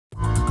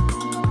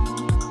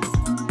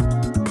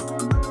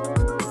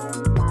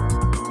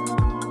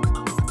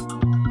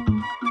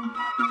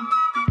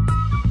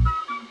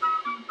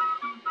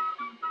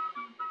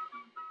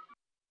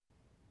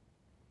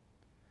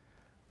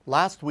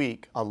Last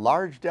week, a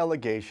large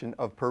delegation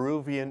of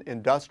Peruvian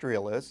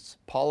industrialists,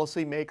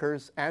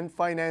 policymakers, and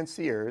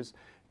financiers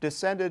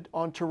descended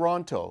on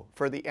Toronto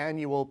for the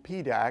annual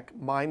PDAC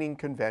Mining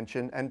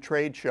Convention and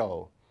Trade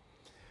Show.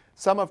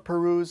 Some of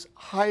Peru's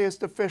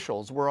highest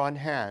officials were on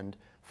hand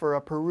for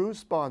a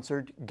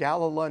Peru-sponsored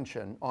gala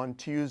luncheon on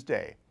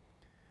Tuesday.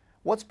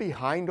 What's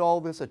behind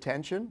all this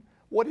attention?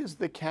 What is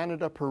the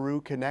Canada-Peru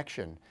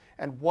Connection,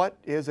 and what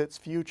is its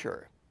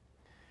future?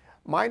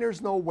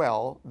 Miners know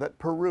well that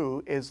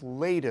Peru is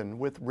laden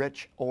with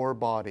rich ore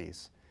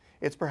bodies.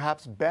 It's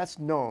perhaps best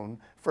known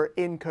for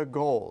Inca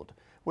gold,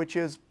 which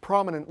is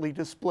prominently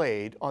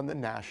displayed on the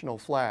national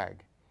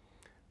flag.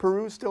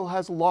 Peru still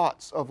has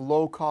lots of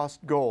low-cost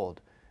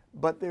gold,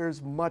 but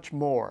there's much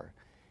more.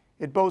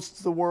 It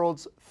boasts the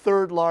world's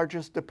third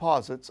largest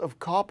deposits of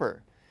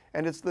copper,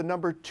 and it's the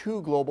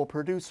 #2 global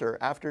producer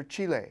after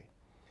Chile.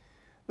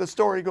 The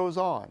story goes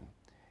on.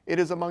 It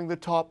is among the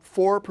top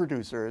 4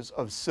 producers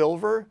of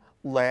silver,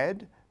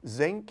 lead,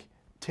 zinc,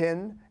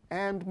 tin,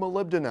 and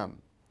molybdenum.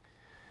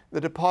 The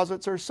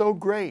deposits are so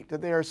great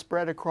that they are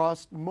spread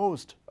across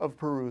most of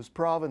Peru's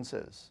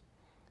provinces.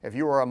 If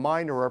you are a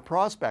miner or a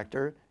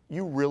prospector,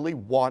 you really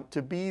want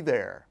to be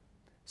there.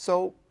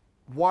 So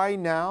why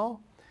now?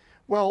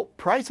 Well,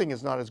 pricing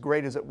is not as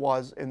great as it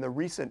was in the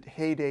recent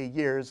heyday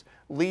years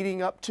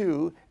leading up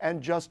to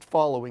and just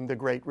following the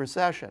Great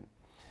Recession.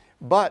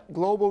 But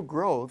global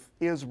growth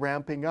is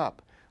ramping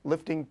up,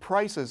 lifting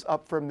prices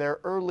up from their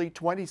early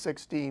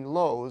 2016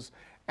 lows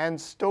and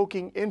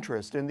stoking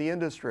interest in the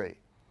industry.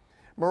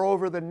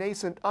 Moreover, the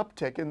nascent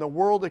uptick in the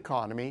world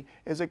economy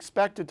is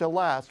expected to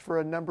last for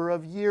a number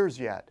of years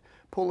yet,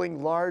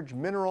 pulling large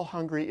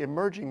mineral-hungry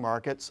emerging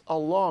markets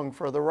along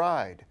for the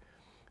ride.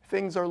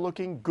 Things are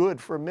looking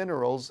good for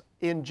minerals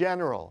in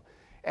general,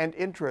 and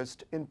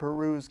interest in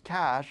Peru's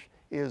cash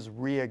is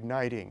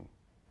reigniting.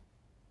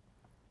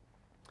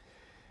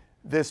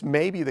 This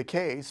may be the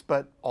case,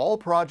 but all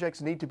projects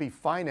need to be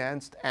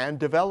financed and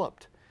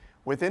developed.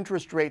 With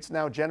interest rates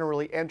now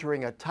generally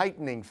entering a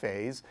tightening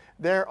phase,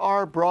 there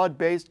are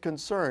broad-based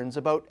concerns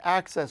about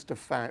access to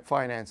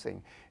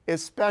financing,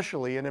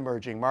 especially in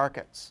emerging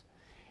markets.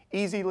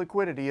 Easy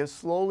liquidity is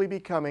slowly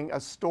becoming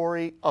a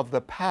story of the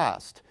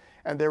past,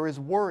 and there is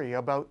worry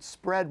about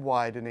spread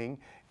widening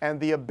and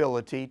the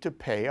ability to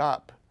pay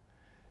up.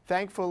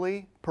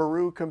 Thankfully,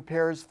 Peru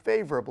compares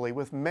favorably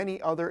with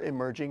many other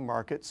emerging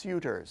market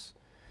suitors.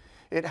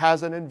 It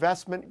has an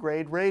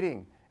investment-grade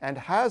rating and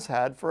has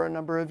had for a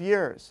number of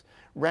years,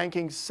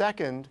 ranking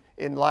second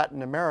in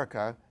Latin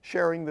America,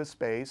 sharing the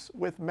space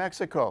with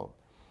Mexico.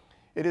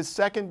 It is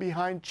second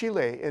behind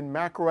Chile in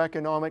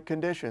macroeconomic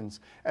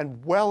conditions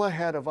and well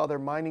ahead of other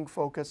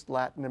mining-focused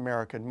Latin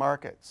American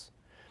markets.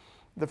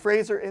 The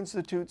Fraser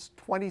Institute's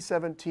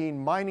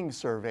 2017 mining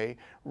survey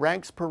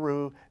ranks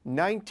Peru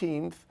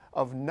 19th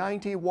of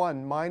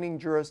 91 mining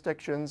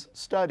jurisdictions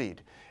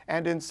studied,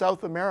 and in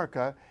South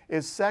America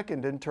is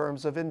second in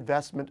terms of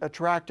investment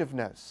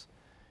attractiveness.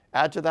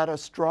 Add to that a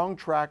strong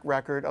track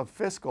record of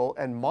fiscal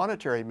and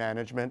monetary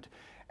management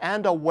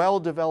and a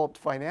well-developed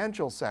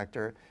financial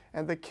sector,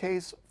 and the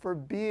case for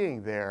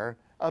being there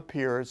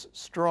appears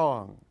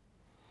strong.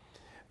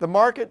 The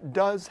market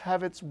does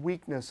have its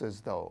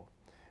weaknesses, though.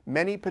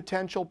 Many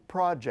potential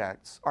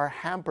projects are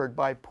hampered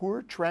by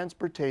poor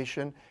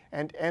transportation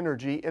and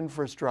energy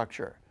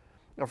infrastructure.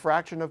 A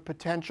fraction of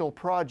potential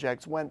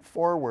projects went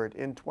forward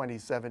in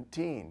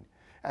 2017,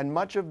 and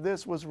much of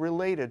this was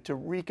related to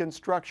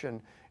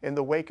reconstruction in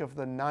the wake of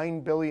the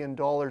 $9 billion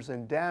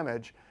in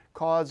damage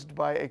caused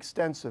by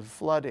extensive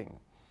flooding.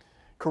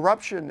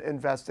 Corruption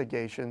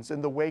investigations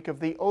in the wake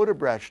of the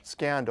Odebrecht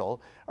scandal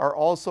are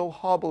also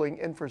hobbling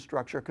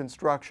infrastructure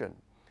construction.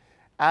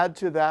 Add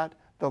to that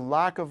the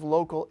lack of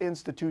local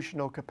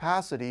institutional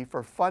capacity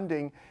for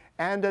funding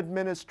and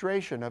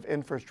administration of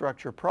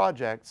infrastructure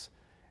projects,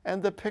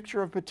 and the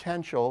picture of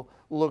potential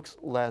looks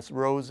less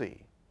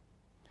rosy.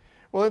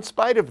 Well, in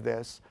spite of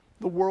this,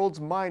 the world's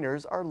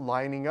miners are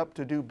lining up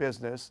to do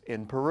business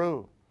in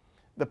Peru.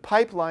 The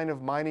pipeline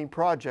of mining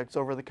projects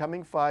over the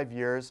coming 5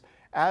 years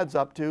adds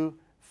up to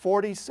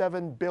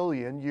 $47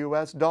 billion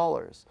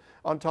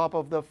on top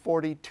of the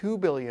 $42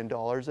 billion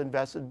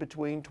invested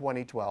between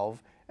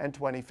 2012 and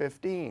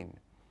 2015.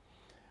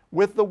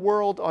 With the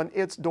world on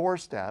its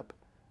doorstep,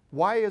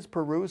 why is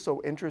Peru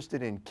so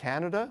interested in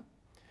Canada?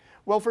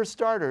 Well, for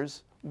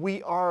starters,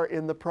 we are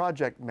in the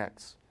project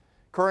mix.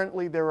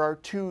 Currently, there are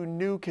 2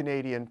 new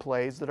Canadian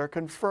plays that are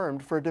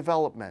confirmed for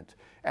development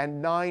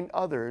and 9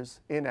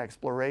 others in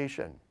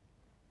exploration.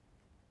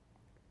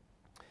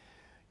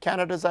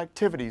 Canada's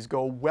activities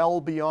go well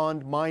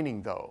beyond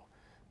mining, though.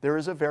 There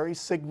is a very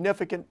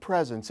significant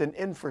presence in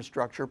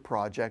infrastructure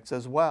projects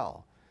as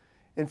well.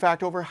 In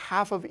fact, over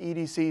half of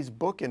EDC's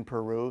book in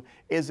Peru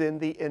is in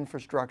the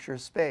infrastructure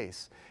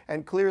space,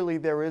 and clearly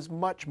there is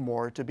much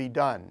more to be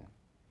done.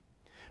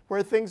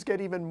 Where things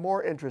get even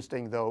more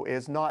interesting, though,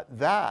 is not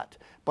that,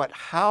 but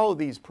how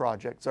these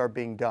projects are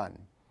being done.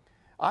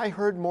 I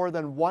heard more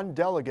than one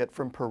delegate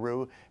from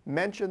Peru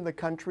mention the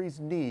country's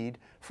need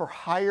for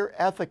higher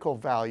ethical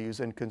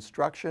values in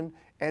construction,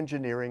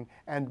 engineering,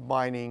 and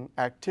mining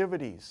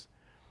activities.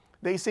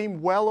 They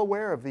seem well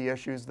aware of the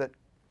issues that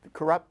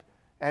corrupt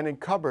and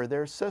encumber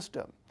their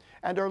system,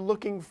 and are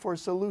looking for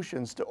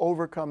solutions to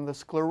overcome the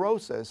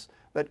sclerosis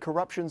that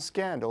corruption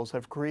scandals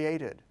have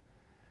created.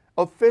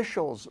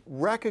 Officials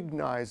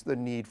recognize the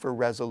need for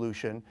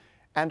resolution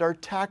and are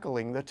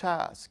tackling the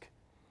task.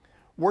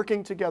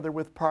 Working together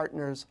with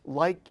partners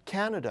like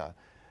Canada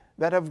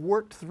that have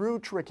worked through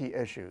tricky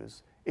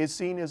issues is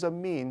seen as a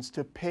means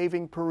to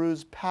paving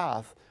Peru's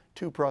path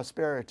to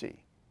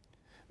prosperity.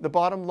 The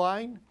bottom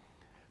line?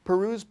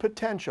 Peru's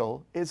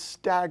potential is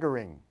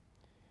staggering.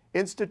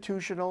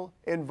 Institutional,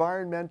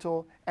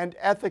 environmental, and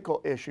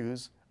ethical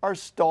issues are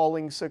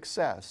stalling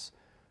success.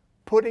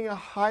 Putting a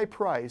high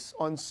price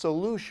on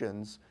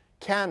solutions,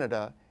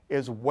 Canada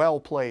is well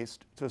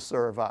placed to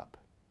serve up.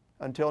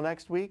 Until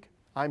next week,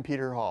 I'm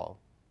Peter Hall.